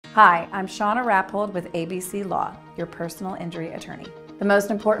Hi, I'm Shauna Rappold with ABC Law, your personal injury attorney. The most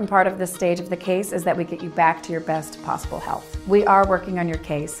important part of this stage of the case is that we get you back to your best possible health. We are working on your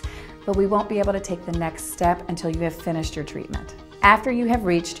case, but we won't be able to take the next step until you have finished your treatment. After you have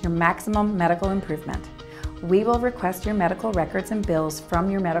reached your maximum medical improvement, we will request your medical records and bills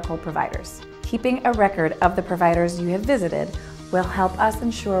from your medical providers. Keeping a record of the providers you have visited will help us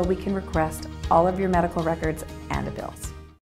ensure we can request all of your medical records and bills.